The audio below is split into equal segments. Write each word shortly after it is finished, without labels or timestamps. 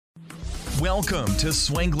Welcome to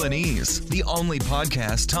Swanglinese, the only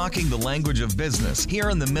podcast talking the language of business here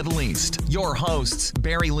in the Middle East. Your hosts,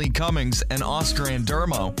 Barry Lee Cummings and Oscar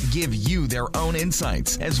Andermo, give you their own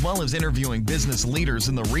insights, as well as interviewing business leaders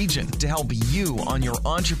in the region to help you on your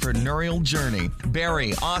entrepreneurial journey.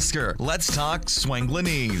 Barry, Oscar, let's talk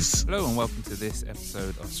Swanglinese. Hello and welcome to this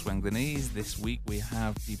episode of Swanglinese. This week we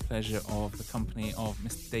have the pleasure of the company of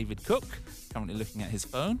Mr. David Cook, currently looking at his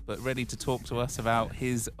phone, but ready to talk to us about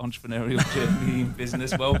his entrepreneurial journey in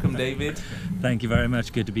business. Welcome, David. Thank you very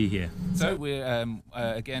much. Good to be here. So we're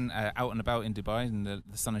again out and about in Dubai, and the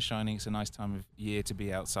sun is shining. It's a nice time of year to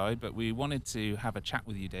be outside, but we wanted to have a chat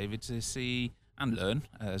with you, David, to see and learn,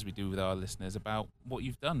 as we do with our listeners, about what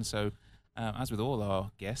you've done. So as with all our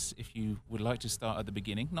guests, if you would like to start at the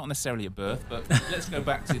beginning, not necessarily at birth, but let's go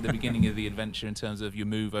back to the beginning of the adventure in terms of your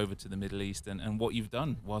move over to the Middle East and what you've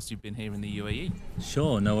done whilst you've been here in the UAE.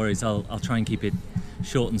 Sure, no worries. I'll try and keep it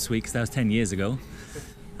short and sweet because that was 10 years ago.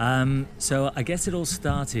 So I guess it all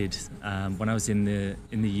started when I was in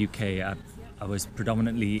the UK. I was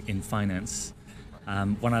predominantly in finance.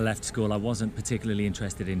 When I left school, I wasn't particularly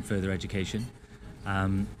interested in further education.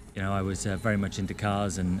 I was very much into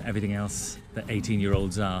cars and everything else that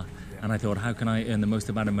 18-year-olds are. And I thought, how can I earn the most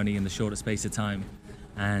amount of money in the shortest space of time?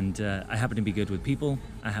 And I happened to be good with people.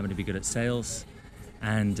 I happened to be good at sales.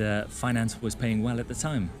 And finance was paying well at the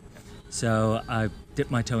time. So I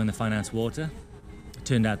dipped my toe in the finance water. It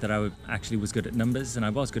turned out that I actually was good at numbers, and I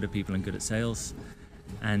was good at people and good at sales.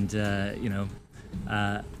 And,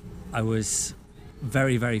 I was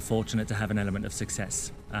very, very fortunate to have an element of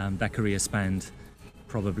success. That career spanned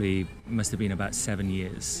probably must have been about 7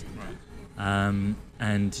 years.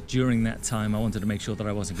 And during that time, I wanted to make sure that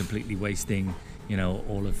I wasn't completely wasting,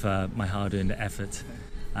 all of my hard-earned effort.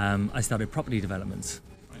 I started property development,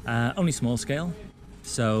 only small scale.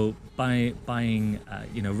 So by buying,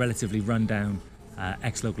 relatively rundown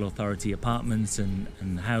ex-local authority apartments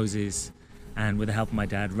and houses, and with the help of my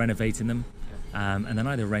dad, renovating them, and then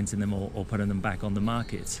either renting them or putting them back on the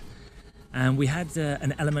market. And we had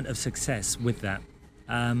an element of success with that.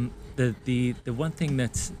 The one thing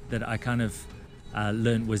that I kind of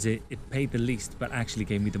learned was it paid the least, but actually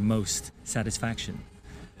gave me the most satisfaction.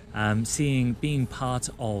 Being part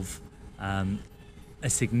of a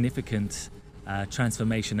significant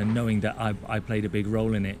transformation and knowing that I played a big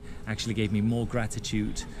role in it actually gave me more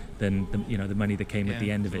gratitude than the money that came at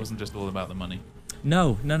the end of it. It wasn't just all about the money.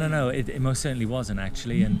 No. It most certainly wasn't,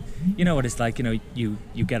 actually. And you know what it's like. You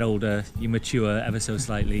get older, you mature ever so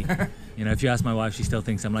slightly. If you ask my wife, she still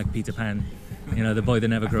thinks I'm like Peter Pan. The boy that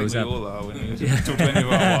never grows up. We all are. When you talk to any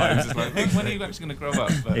of our wives, it's like, when are you actually going to grow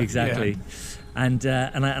up? But, exactly.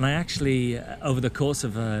 Yeah. And I actually, over the course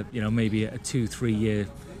of maybe a 2-3 year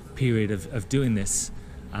period of doing this,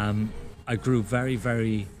 I grew very,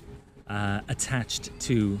 very attached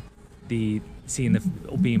to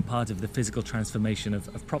being part of the physical transformation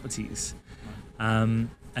of properties, and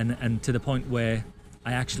to the point where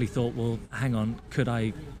I actually thought, well, hang on, could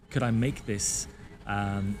I make this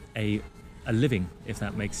a living, if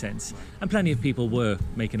that makes sense? And plenty of people were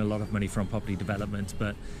making a lot of money from property development,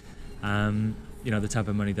 but the type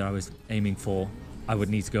of money that I was aiming for, I would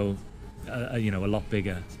need to go a lot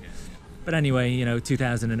bigger. But anyway,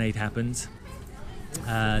 2008 happened.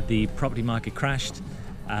 The property market crashed.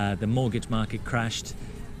 The mortgage market crashed,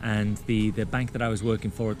 and the bank that I was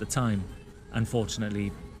working for at the time,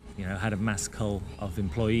 unfortunately, had a mass cull of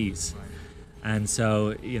employees. And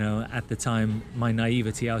so, at the time, my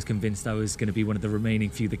naivety, I was convinced I was going to be one of the remaining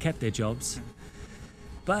few that kept their jobs.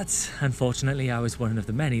 But unfortunately, I was one of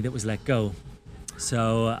the many that was let go.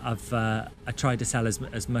 So I tried to sell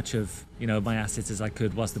as much of my assets as I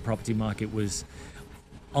could whilst the property market was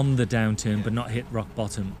on the downturn, but not hit rock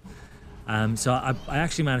bottom. So I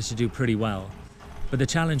actually managed to do pretty well. But the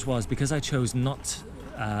challenge was, because I chose not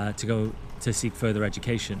to go to seek further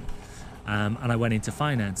education, and I went into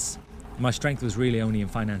finance, my strength was really only in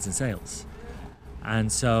finance and sales.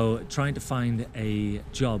 And so trying to find a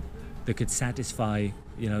job that could satisfy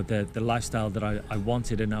the lifestyle that I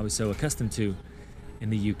wanted and I was so accustomed to in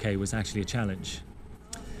the UK was actually a challenge.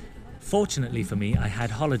 Fortunately for me, I had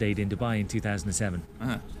holidayed in Dubai in 2007.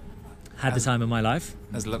 Had the time of my life.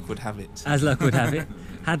 As luck would have it. As luck would have it.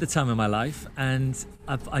 Had the time of my life. And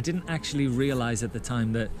I didn't actually realize at the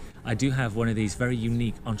time that I do have one of these very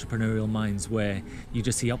unique entrepreneurial minds where you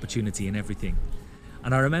just see opportunity in everything.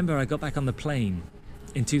 And I remember I got back on the plane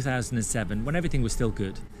in 2007 when everything was still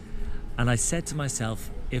good. And I said to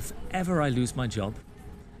myself, if ever I lose my job,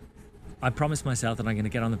 I promised myself that I'm going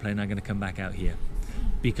to get on the plane and I'm going to come back out here.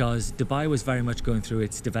 Because Dubai was very much going through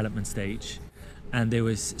its development stage. And there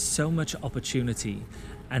was so much opportunity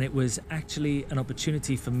And it was actually an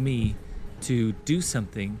opportunity for me to do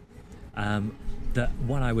something that,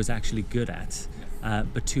 one, I was actually good at,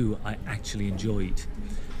 but two, I actually enjoyed.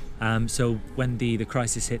 So when the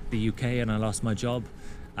crisis hit the UK and I lost my job,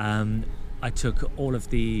 I took all of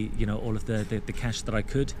the cash that I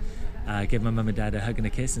could, gave my mum and dad a hug and a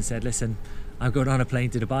kiss and said, listen, I'm going on a plane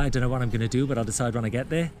to Dubai. I don't know what I'm going to do, but I'll decide when I get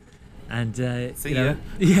there. And yeah,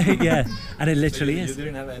 and it literally so is. You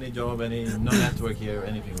didn't have any job, no network here,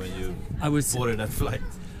 anything when you boarded that flight.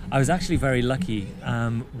 I was actually very lucky.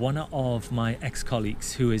 One of my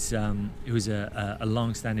ex-colleagues, who is a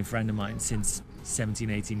long-standing friend of mine since 17,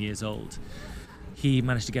 18 years old, he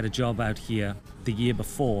managed to get a job out here the year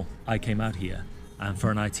before I came out here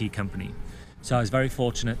for an IT company. So I was very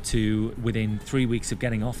fortunate to, within 3 weeks of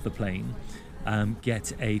getting off the plane,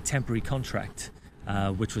 get a temporary contract,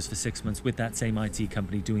 which was for 6 months with that same IT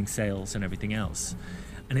company doing sales and everything else.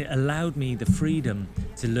 And it allowed me the freedom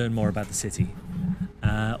to learn more about the city.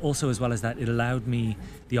 Also, as well as that, it allowed me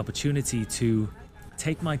the opportunity to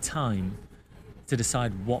take my time to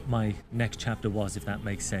decide what my next chapter was, if that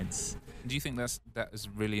makes sense. Do you think that is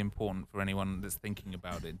really important for anyone that's thinking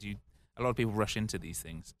about it? A lot of people rush into these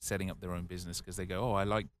things, setting up their own business because they go, oh, I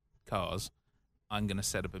like cars, I'm going to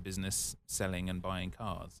set up a business selling and buying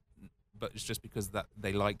cars. But it's just because that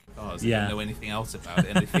they like cars, they don't know anything else about it,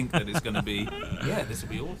 and they think that it's going to be, this will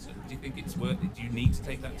be awesome. Do you think it's worth it? Do you need to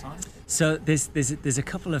take that time? So there's a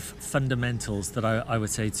couple of fundamentals that I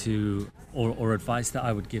would say to, or advice that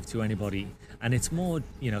I would give to anybody, and it's more,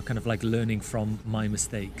 kind of like learning from my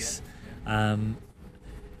mistakes.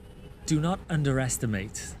 Do not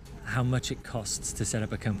underestimate how much it costs to set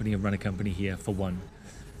up a company and run a company here, for one.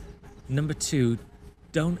 Number two,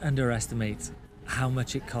 don't underestimate how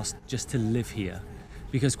much it costs just to live here.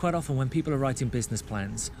 Because quite often when people are writing business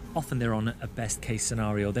plans, often they're on a best case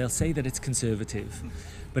scenario. They'll say that it's conservative,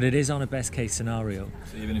 but it is on a best case scenario.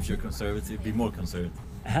 So even if you're conservative, be more conservative.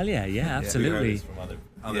 Hell yeah, absolutely. From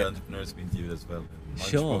other entrepreneurs being interviewed as well.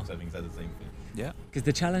 Sure. I think said the same thing. Yeah. Because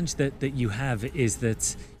the challenge that you have is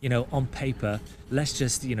that, on paper, let's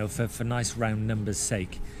just, for nice round numbers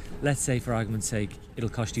sake, let's say for argument's sake, it'll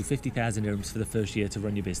cost you 50,000 dirhams for the first year to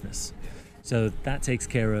run your business. So that takes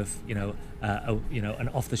care of, an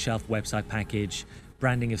off-the-shelf website package,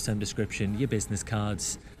 branding of some description, your business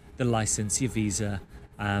cards, the license, your visa,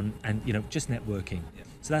 and, just networking. Yeah.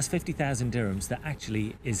 So that's 50,000 dirhams that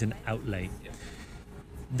actually is an outlay. Yeah.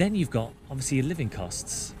 Then you've got, obviously, your living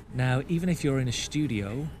costs. Now, even if you're in a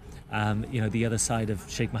studio, the other side of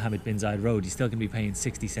Sheikh Mohammed bin Zayed Road, you're still going to be paying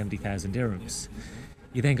 60, 70,000 dirhams. Yeah.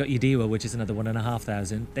 You then got your DIWA, which is another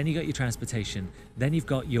 1,500. Then you got your transportation. Then you've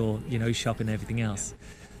got your, shop and everything else.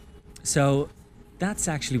 So that's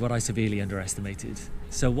actually what I severely underestimated.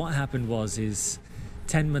 So what happened is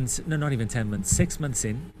 10 months, no, not even 10 months, 6 months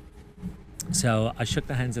in. So I shook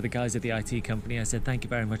the hands of the guys at the IT company. I said, thank you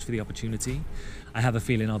very much for the opportunity. I have a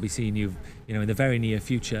feeling I'll be seeing you, in the very near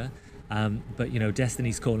future. But,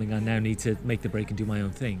 destiny's calling. I now need to make the break and do my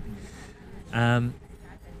own thing.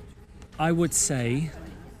 I would say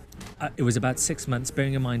it was about 6 months,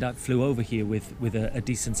 bearing in mind I flew over here with a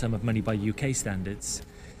decent sum of money by UK standards.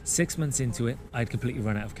 6 months into it, I'd completely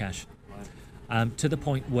run out of cash. To the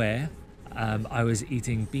point where I was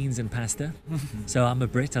eating beans and pasta. So I'm a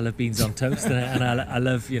Brit, I love beans on toast, and I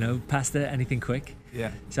love, pasta, anything quick.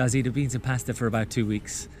 Yeah. So I was eating beans and pasta for about 2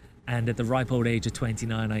 weeks. And at the ripe old age of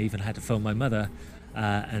 29, I even had to phone my mother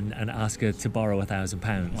and ask her to borrow £1,000,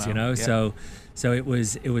 Wow. Yeah. So it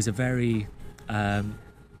was a very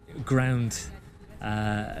grounding.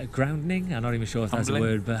 I'm not even sure if that's a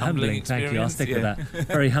word, but humbling. Thank you. I'll stick with that.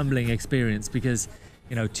 Very humbling experience because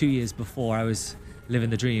 2 years before I was living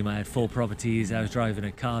the dream. I had 4 properties. I was driving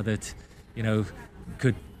a car that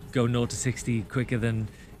could go 0 to 60 quicker than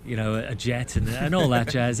a jet and all that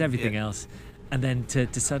jazz, everything else. And then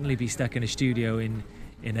to suddenly be stuck in a studio in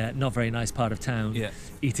a not very nice part of town,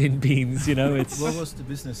 eating beans, it's... What was the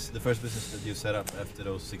first business that you set up after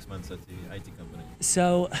those 6 months at the IT company?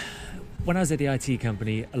 So, when I was at the IT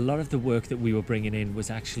company, a lot of the work that we were bringing in was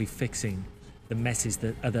actually fixing the messes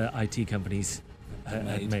that other IT companies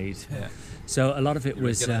had made. Yeah. So a lot of it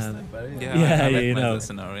was... The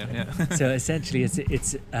scenario, So essentially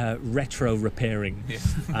it's retro repairing.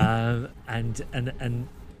 Yeah. And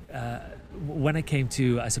when it came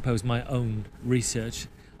to, I suppose, my own research,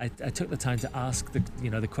 I took the time to ask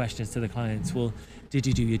the questions to the clients. Well, did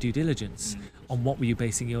you do your due diligence? On what were you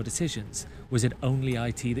basing your decisions? Was it only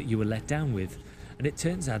IT that you were let down with? And it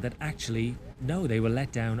turns out that actually, no, they were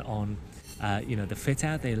let down on, the fit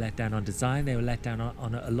out. They were let down on design. They were let down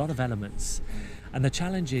on a lot of elements. And the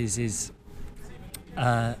challenge is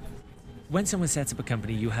when someone sets up a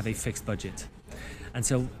company, you have a fixed budget. And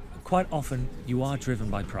so quite often you are driven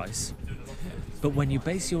by price. But when you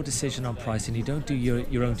base your decision on price and you don't do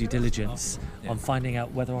your own due diligence on finding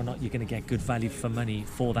out whether or not you're going to get good value for money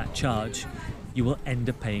for that charge, you will end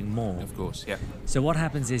up paying more. Of course, yeah. So what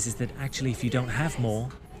happens is that actually if you don't have more,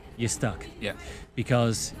 you're stuck. Yeah.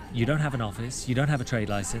 Because you don't have an office, you don't have a trade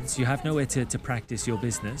license, you have nowhere to practice your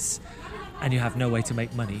business, and you have no way to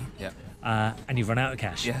make money. Yeah. And you've run out of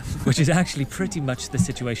cash, yeah. which is actually pretty much the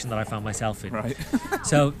situation that I found myself in. Right.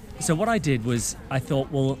 So what I did was I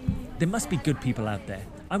thought, well, there must be good people out there.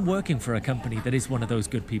 I'm working for a company that is one of those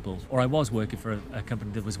good people, or I was working for a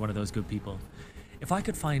company that was one of those good people. If I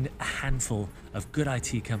could find a handful of good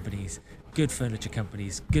IT companies, good furniture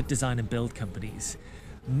companies, good design and build companies,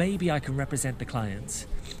 maybe I can represent the clients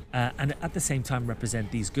and at the same time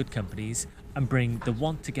represent these good companies and bring the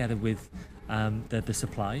want together with the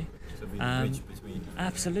supply. So being a bridge between.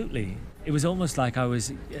 Absolutely. It was almost like I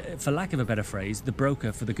was, for lack of a better phrase, the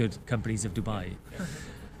broker for the good companies of Dubai.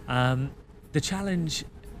 The challenge,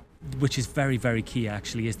 which is very, very key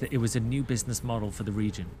actually, is that it was a new business model for the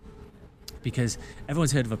region. Because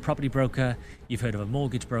everyone's heard of a property broker, you've heard of a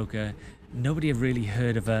mortgage broker, nobody have really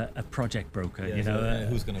heard of a project broker, Yeah, you know. so,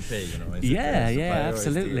 who's going to pay, you know?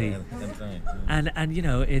 Absolutely. And you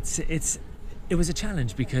know, it was a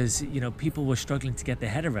challenge because, you know, people were struggling to get their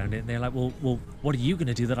head around it, and they're like, well, what are you going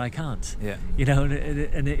to do that I can't? Yeah. You know,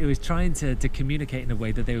 and it was trying to communicate in a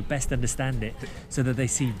way that they would best understand it so that they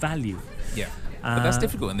see value. Yeah. But that's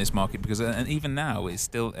difficult in this market because, and even now, it's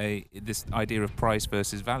still this idea of price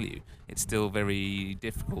versus value. It's still very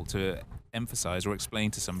difficult to emphasize or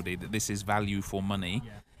explain to somebody that this is value for money.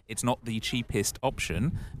 Yeah. It's not the cheapest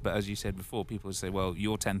option, but as you said before, people say, well,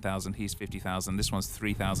 you're 10,000, he's 50,000, this one's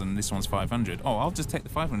 3,000, this one's 500. Oh, I'll just take the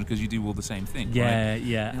 500 because you do all the same thing. Yeah, right?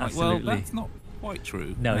 yeah, like, absolutely. well, that's not quite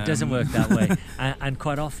true. No, it doesn't work that way. And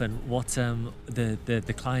quite often, what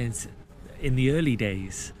the clients in the early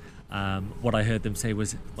days, what I heard them say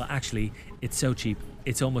was, well, actually, it's so cheap,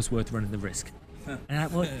 it's almost worth running the risk.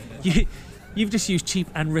 And well, you've just used cheap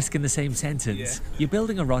and risk in the same sentence. Yeah. You're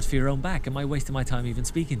building a rod for your own back. Am I wasting my time even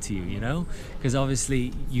speaking to you, you know? Because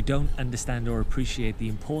obviously you don't understand or appreciate the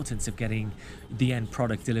importance of getting the end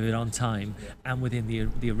product delivered on time and within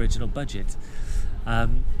the original budget.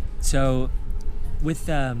 So with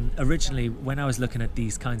originally, when I was looking at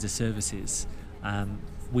these kinds of services, I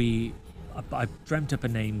dreamt up a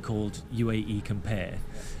name called UAE Compare.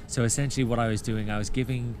 So essentially what I was doing, I was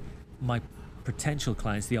giving my potential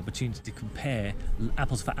clients the opportunity to compare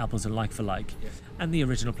apples for apples and like for like. Yeah. And the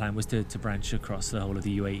original plan was to branch across the whole of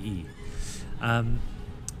the UAE.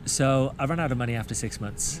 So I ran out of money after 6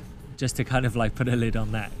 months, just to kind of like put a lid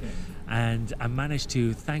on that. Yeah. And I managed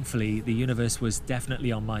to, thankfully, the universe was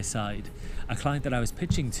definitely on my side. A client that I was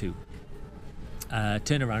pitching to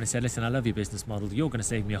turned around and said, listen, I love your business model. You're going to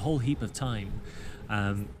save me a whole heap of time.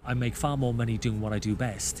 I make far more money doing what I do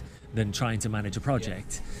best than trying to manage a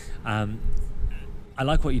project. I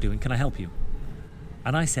like what you're doing. Can I help you?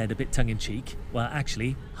 And I said, a bit tongue-in-cheek, well,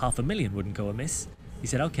 actually, 500,000 wouldn't go amiss. He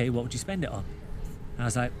said, okay, what would you spend it on? And I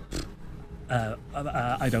was like,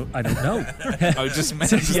 I don't know. I was just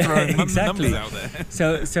throwing exactly. numbers out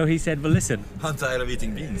there. So he said, well, listen. I'm tired of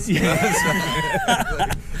eating beans.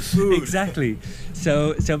 Exactly.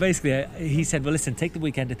 So basically, he said, well, listen, take the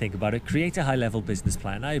weekend to think about it, create a high-level business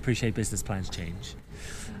plan. I appreciate business plans change.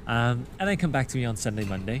 And then come back to me on Sunday,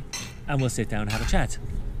 Monday, and we'll sit down and have a chat.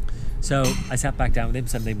 So I sat back down with him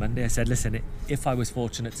Sunday, Monday. I said, listen, if I was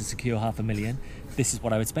fortunate to secure 500,000, this is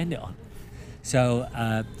what I would spend it on. So,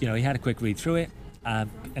 he had a quick read through it, and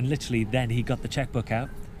literally then he got the checkbook out,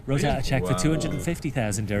 wrote out a check for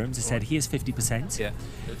 250,000 dirhams and said, here's 50%. Yeah,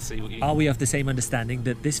 let's see what you... Are we of the same understanding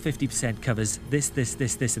that this 50% covers this,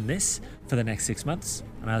 and this for the next 6 months?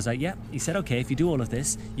 And I was like, yeah. He said, okay, if you do all of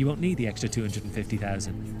this, you won't need the extra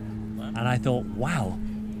 250,000. Wow. And I thought, wow,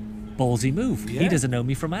 ballsy move. Yeah. He doesn't know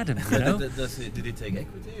me from Adam, you know? Did he take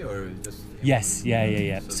equity or just... Yes,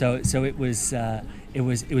 yeah. So it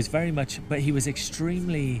was very much, but he was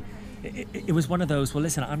extremely, it was one of those, well,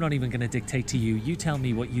 listen, I'm not even going to dictate to you. You tell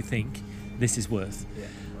me what you think this is worth. Yeah.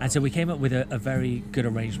 And so we came up with a very good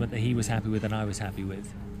arrangement that he was happy with and I was happy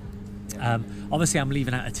with. Obviously, I'm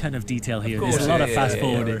leaving out a ton of detail here. There's a lot of fast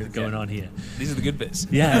forwarding going on here. These are the good bits.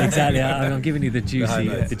 Yeah, exactly. I'm giving you the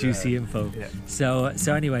juicy info. Yeah.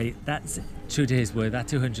 So anyway, that's true to his word. That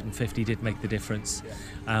 250 did make the difference.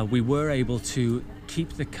 Yeah. We were able to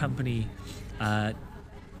keep the company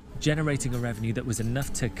generating a revenue that was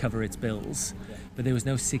enough to cover its bills, but there was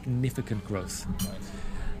no significant growth. Right.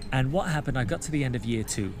 And what happened, I got to the end of year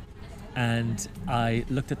 2 and I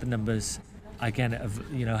looked at the numbers. again,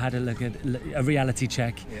 had a look at a reality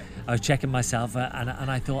check. Yeah. I was checking myself, and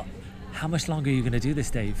I thought, how much longer are you going to do this,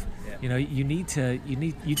 Dave? Yeah.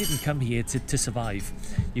 You didn't come here to survive.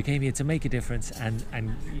 You came here to make a difference, and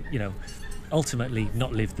ultimately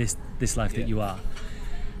not live this life that you are.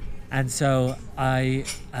 And so I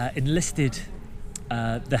enlisted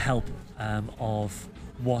the help of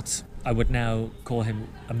what I would now call him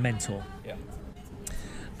a mentor. Yeah.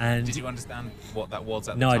 And did you understand what that was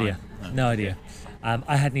at the time? Idea. No idea.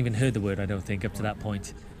 I hadn't even heard the word, I don't think, up to that point.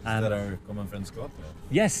 Is that our common friend Scott?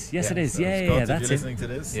 Yes, it is. So Yeah, Scott, that's if you're listening to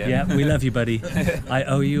this. Yeah, we love you, buddy. I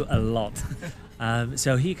owe you a lot.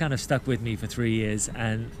 So he kind of stuck with me for 3 years,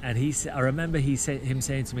 and I remember him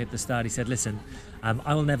saying to me at the start, he said, listen,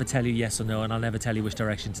 I will never tell you yes or no, and I'll never tell you which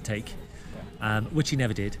direction to take, which he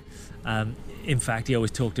never did. In fact, he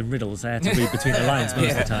always talked in riddles. I had to read between the lines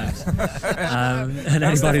most of the times. And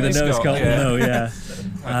anybody that knows Scott will know,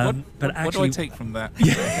 what do I take from that? Is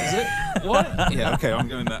it? What? Yeah, okay, I'm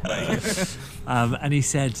going that way. And he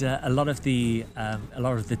said a lot of the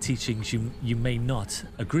teachings you may not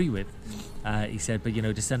agree with. He said, but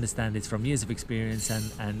just understand it's from years of experience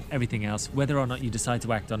and everything else. Whether or not you decide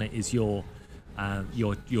to act on it is your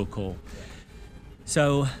call.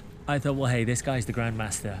 So I thought, well, hey, this guy's the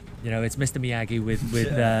grandmaster. It's Mr. Miyagi with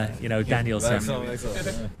Danielson.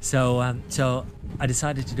 So I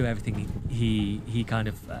decided to do everything he kind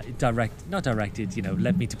of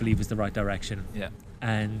led me to believe was the right direction. Yeah.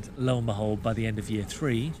 And lo and behold, by the end of year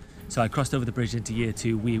 3, so I crossed over the bridge into year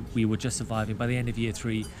 2. We were just surviving. By the end of year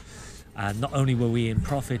 3, not only were we in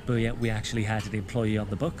profit, but we actually had an employee on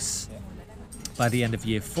the books. Yeah. By the end of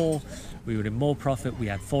year 4, we were in more profit. We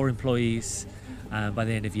had 4 employees. By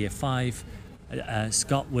the end of year 5,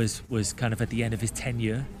 Scott was kind of at the end of his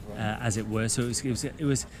tenure, as it were. So it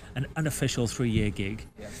was an unofficial 3-year gig,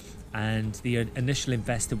 yeah. And the initial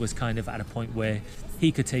investor was kind of at a point where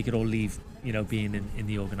he could take it or leave, being in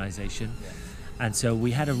the organisation, yeah. And so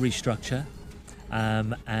we had a restructure,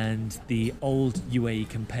 and the old UAE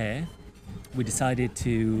Compare, we decided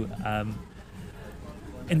to,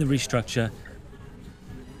 in the restructure,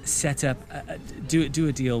 set up, do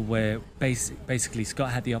a deal where basically Scott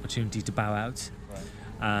had the opportunity to bow out,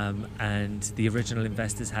 right. And the original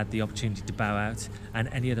investors had the opportunity to bow out, and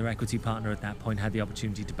any other equity partner at that point had the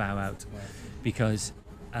opportunity to bow out, right. Because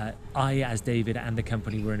I, as David, and the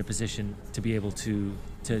company were in a position to be able to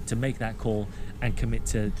make that call and commit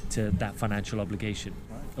to that financial obligation,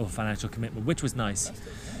 right. Or financial commitment, which was nice.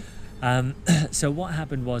 So what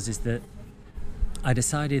happened is that I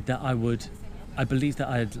decided that I believed that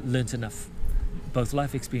I had learnt enough, both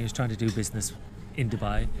life experience trying to do business in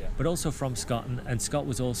Dubai, yeah. But also from Scott, and Scott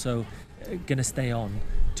was also going to stay on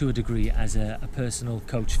to a degree as a personal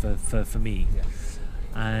coach for me, yeah.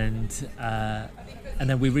 And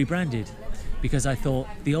then we rebranded because I thought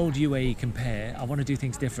the old UAE Compare, I want to do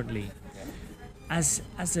things differently. As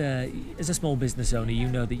a small business owner, you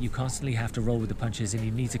know that you constantly have to roll with the punches, and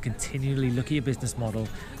you need to continually look at your business model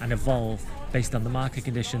and evolve based on the market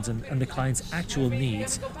conditions and the client's actual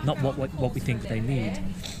needs, not what we think they need.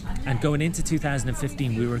 And going into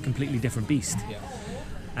 2015, we were a completely different beast.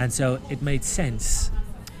 And so it made sense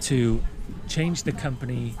to change the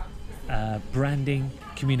company branding,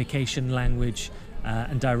 communication, language,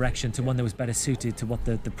 and direction to one that was better suited to what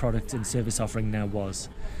the product and service offering now was.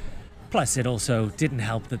 Plus, it also didn't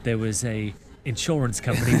help that there was a insurance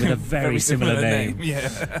company with a very similar name.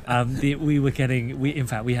 Yeah.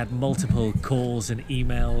 We had multiple calls and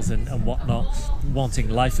emails and whatnot, wanting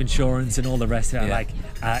life insurance and all the rest of it.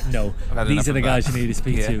 Yeah. No, these are the guys you need to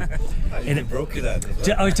speak to. You broke it out.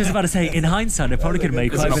 I was just about to say, in hindsight, I probably could have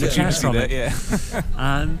made quite a bit of cash from it. Yeah.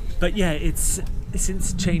 But yeah,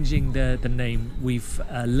 since changing the name, we've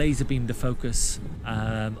laser beamed the focus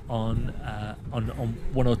on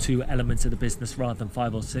 1 or 2 elements of the business rather than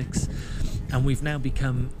 5 or 6, and we've now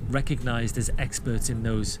become recognised as experts in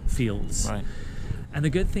those fields. Right. And the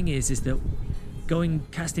good thing is that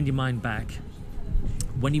casting your mind back,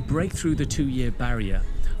 when you break through the 2-year barrier,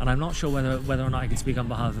 and I'm not sure whether or not I can speak on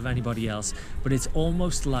behalf of anybody else, but it's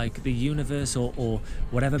almost like the universe or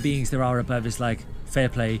whatever beings there are above is like, fair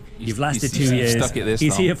play, you've lasted 2 years, stuck it this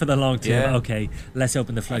he's long. Here for the long term, yeah. Okay, let's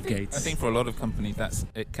open the floodgates. I think for a lot of companies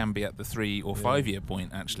it can be at the 3 or 5 year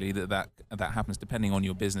point actually that happens, depending on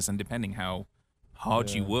your business and depending how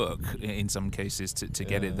hard you work in some cases to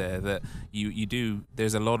get it there, that you do.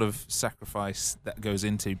 There's a lot of sacrifice that goes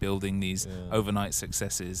into building these overnight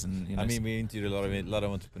successes. And I mean, we interviewed a lot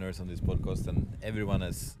of entrepreneurs on this podcast, and everyone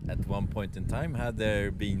has at one point in time had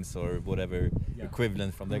their beans or whatever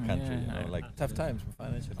equivalent from their country. Like tough times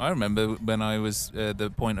financially. I remember when I was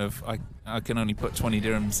the point of I can only put 20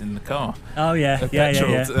 dirhams in the car. Oh yeah, of yeah,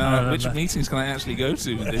 petrol. yeah, yeah. Which meetings can I actually go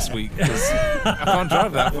to this week? Because I can't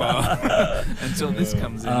drive that far until this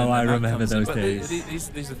comes in. Oh, and I that remember comes in. those But days.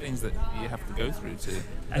 These are things that you have to go through to.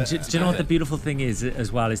 And do you know what the beautiful thing is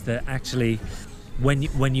as well, is that actually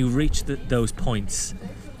when you reach those points,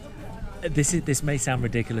 this may sound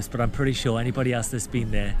ridiculous, but I'm pretty sure anybody else that's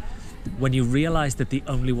been there, when you realize that the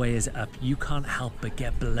only way is up, you can't help but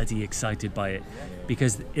get bloody excited by it,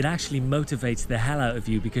 because it actually motivates the hell out of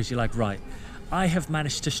you, because you're like, right, I have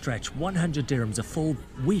managed to stretch 100 dirhams a full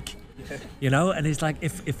week, you know, and it's like,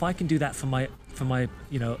 if I can do that for my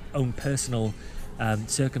own personal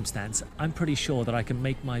circumstance, I'm pretty sure that I can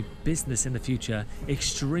make my business in the future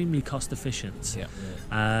extremely cost efficient.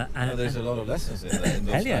 Yeah. And there's a lot of lessons in that, in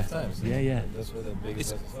those Hell yeah. lifetimes. Yeah. That's where the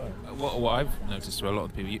biggest lessons are. What I've noticed to a lot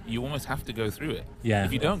of people, you almost have to go through it. Yeah.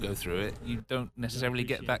 If you don't go through it, you don't necessarily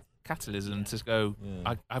get that catalysm to go,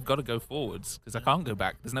 I've got to go forwards, because I can't go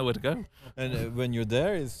back. There's nowhere to go. And when you're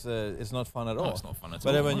there, it's not fun at all. No, it's not fun at But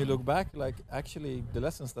all. then when you look back, like actually the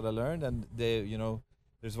lessons that I learned, and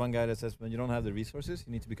there's one guy that says when you don't have the resources,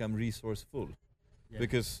 you need to become resourceful,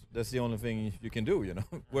 because that's the only thing you can do.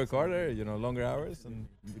 Work harder, longer hours, and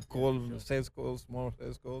call sales calls, more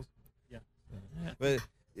sales calls. Yeah. But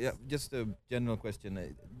just a general question.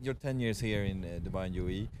 You're 10 years here in Dubai and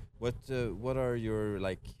UAE. What are your,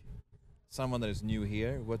 like, someone that is new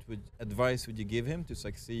here? What advice would you give him to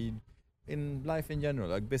succeed in life in general,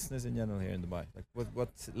 like business in general here in Dubai? Like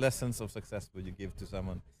what lessons of success would you give to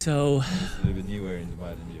someone So who's a little bit newer in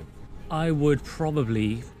Dubai than you? I would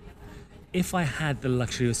probably, if I had the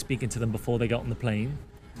luxury of speaking to them before they got on the plane,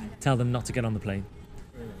 tell them not to get on the plane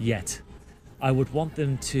yet. I would want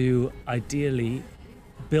them to ideally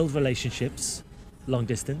build relationships long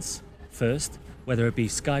distance first, whether it be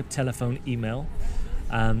Skype, telephone, email,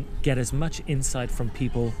 get as much insight from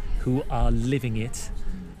people who are living it,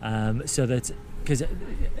 so that, because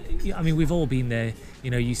I mean, we've all been there.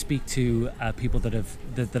 You speak to people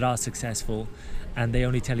that are successful, and they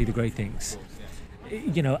only tell you the great things.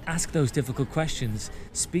 Ask those difficult questions.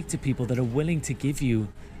 Speak to people that are willing to give you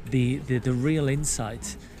the real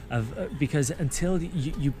insight of, because until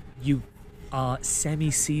you are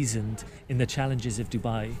semi-seasoned in the challenges of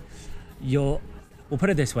Dubai, we'll put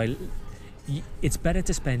it this way: it's better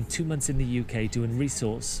to spend 2 months in the UK doing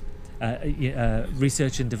research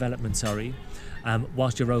and development,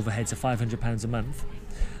 whilst your overheads are £500 a month,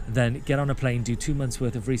 than get on a plane, do 2 months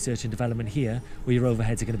worth of research and development here, where your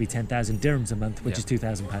overheads are going to be 10,000 dirhams a month, which is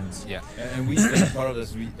 £2,000. Yeah. And we spend part of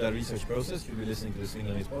that research process. You'll be listening to the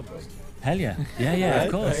Sinhalese podcast. Hell yeah. Yeah,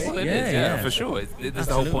 of course. Well, it yeah, is, yeah. for sure. That's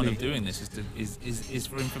the whole point of Absolutely. doing this, is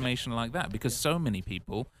for information like that, because so many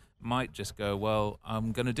people might just go, well,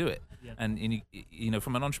 I'm going to do it. Yeah. And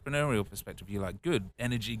from an entrepreneurial perspective, you're like, good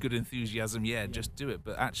energy, good enthusiasm, just do it.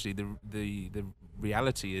 But actually the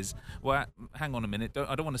reality is, well, hang on a minute,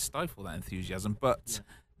 I don't want to stifle that enthusiasm, but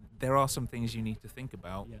there are some things you need to think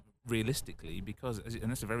about realistically, because,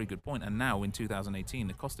 and that's a very good point, and now in 2018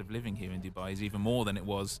 the cost of living here in Dubai is even more than it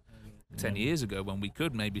was 10 years ago, when we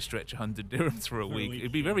could maybe stretch 100 dirhams for a week.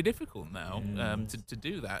 It'd be very difficult now to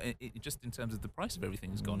do that. It just in terms of the price of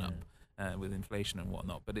everything has gone up with inflation and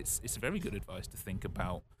whatnot. But it's very good advice to think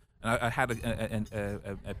about. And I had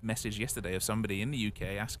a message yesterday of somebody in the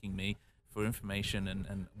UK asking me for information,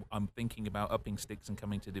 and I'm thinking about upping sticks and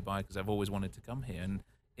coming to Dubai because I've always wanted to come here. And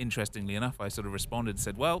interestingly enough, I sort of responded and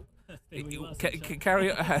said, well,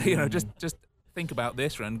 carry just think about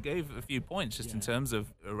this, and gave a few points just in terms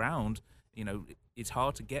of around, it's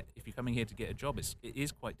hard to get, if you're coming here to get a job, it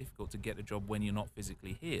is quite difficult to get a job when you're not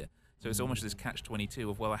physically here. So it's almost this catch-22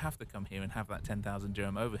 of, well, I have to come here and have that 10,000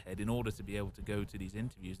 dirham overhead in order to be able to go to these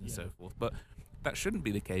interviews and so forth. But that shouldn't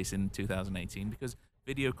be the case in 2018, because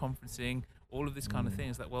video conferencing, all of this kind of thing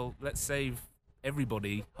is like, well, let's save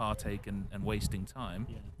everybody heartache and wasting time.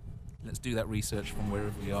 Let's do that research from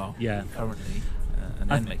wherever we are currently, and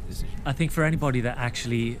then make a decision. I think for anybody that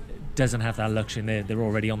actually doesn't have that luxury, they're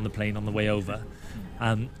already on the plane on the way over,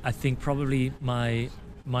 I think probably my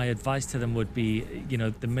advice to them would be,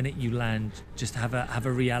 the minute you land, just have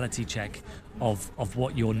a reality check of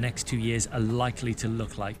what your next 2 years are likely to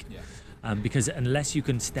look like. Because unless you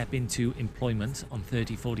can step into employment on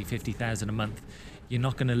 30, 40, 50,000 a month, you're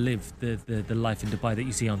not going to live the life in Dubai that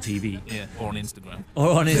you see on TV. Yeah, or on Instagram.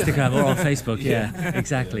 Or on Instagram or on Facebook,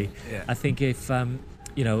 exactly. Yeah. I think if,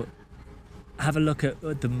 have a look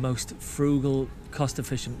at the most frugal,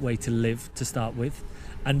 cost-efficient way to live to start with.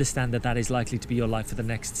 Understand that is likely to be your life for the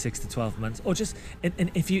next 6 to 12 months. Or just,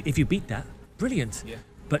 and if you beat that, brilliant. Yeah.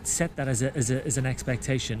 but set that as an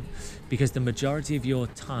expectation, because the majority of your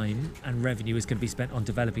time and revenue is going to be spent on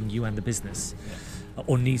developing you and the business,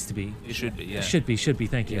 or needs to be. It should be, yeah. Should be.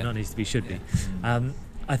 Thank you. Not needs to be. Should be.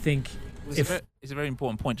 I think it's a very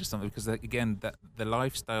important point, just something, because again, that the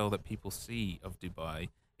lifestyle that people see of Dubai,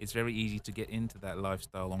 it's very easy to get into that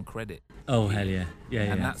lifestyle on credit. Oh hell yeah,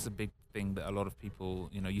 And that's a big thing that a lot of people,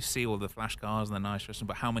 you see all the flash cars and the nice restaurants,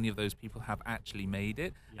 but how many of those people have actually made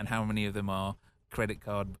it, and how many of them are credit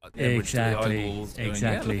card exactly.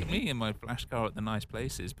 look at me in my flash car at the nice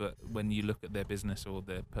places, but when you look at their business or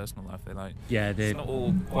their personal life, they're like, it's not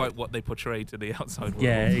all quite what they portray to the outside world.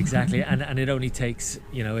 Yeah, exactly. And it only takes,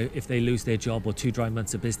 if they lose their job or 2 dry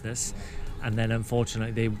months of business, and then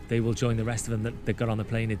unfortunately they will join the rest of them that got on the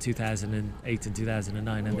plane in 2008 and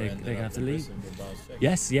 2009, and they're gonna have to leave.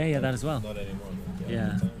 Yes, that as well. Not anymore.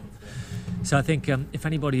 Yeah. So I think if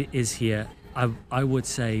anybody is here, I would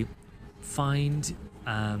say find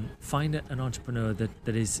an entrepreneur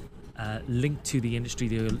that is linked to the industry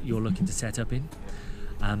that you're looking to set up in.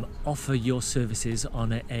 Offer your services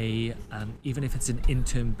on a even if it's an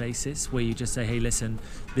interim basis, where you just say, hey, listen,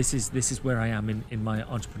 this is where I am in my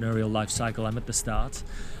entrepreneurial life cycle. I'm at the start.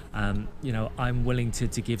 I'm willing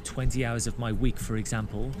to give 20 hours of my week, for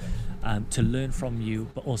example, to learn from you,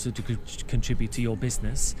 but also to contribute to your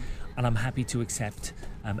business. And I'm happy to accept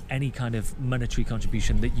any kind of monetary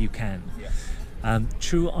contribution that you can.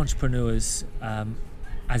 True entrepreneurs,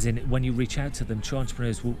 as in when you reach out to them, true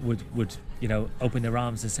entrepreneurs would open their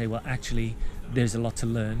arms and say, well, actually, there's a lot to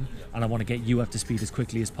learn, and I want to get you up to speed as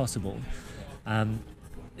quickly as possible.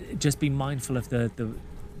 Just be mindful of the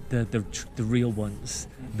real ones,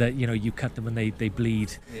 that you cut them when they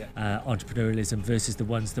bleed entrepreneurialism, versus the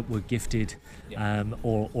ones that were gifted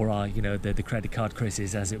or are the credit card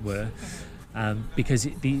Chris's, as it were, because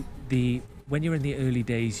when you're in the early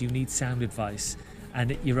days, you need sound advice,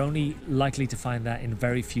 and you're only likely to find that in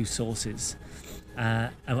very few sources.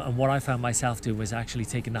 And what I found myself doing was actually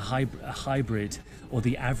taking the hybrid or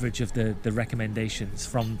the average of the recommendations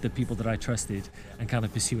from the people that I trusted, and kind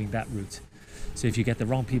of pursuing that route. So if you get the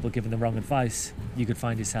wrong people giving the wrong advice, you could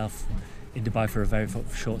find yourself in Dubai for a very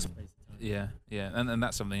short space. Yeah, and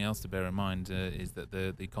that's something else to bear in mind, is that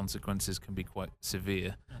the consequences can be quite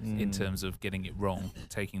severe in terms of getting it wrong,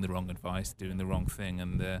 taking the wrong advice, doing the wrong thing,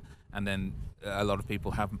 and then a lot of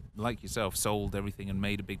people have, like yourself, sold everything and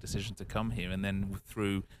made a big decision to come here, and then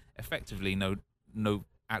through effectively no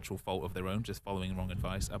actual fault of their own, just following wrong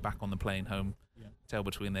advice, are back on the plane home, tail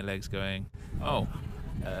between their legs, going,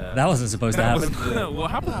 that wasn't supposed to happen.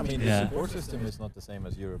 What happened? I mean, the support system is not the same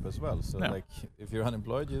as Europe as well. So, like, if you're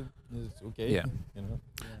unemployed, it's okay.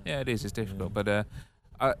 Yeah, it is. It's difficult, but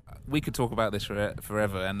we could talk about this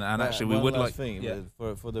forever. And actually, we would like. Thing,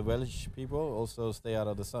 for the Welsh people, also stay out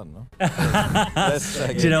of the sun. No? That's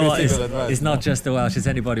like do you know what? It's not just the Welsh; it's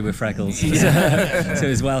anybody with freckles. So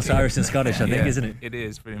it's Welsh, Irish, and Scottish, I think, isn't it? It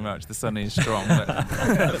is pretty much. The sun is strong,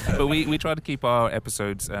 but we try to keep our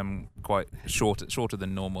episodes quite shorter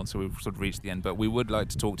than normal, so we've sort of reached the end. But we would like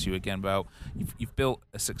to talk to you again about you've built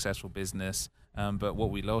a successful business. But what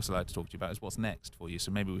we'd also like to talk to you about is what's next for you. So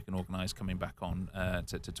maybe we can organise coming back on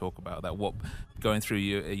to talk about that. What going through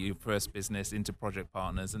your first business into project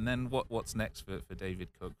partners, and then what's next for David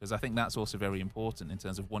Cook? Because I think that's also very important in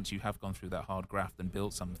terms of once you have gone through that hard graft and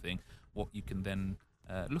built something, what you can then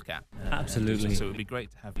look at. Absolutely. So it would be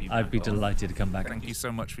great to have you. I'd be delighted to come back. Thank you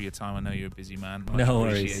so much for your time. I know you're a busy man. No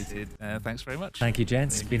worries. Thanks very much. Thank you,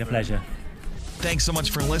 gents. It's been a pleasure. Thanks so much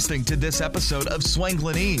for listening to this episode of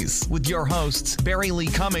Swanglinese with your hosts, Barry Lee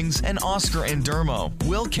Cummings and Oscar Andermo.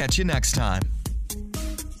 We'll catch you next time.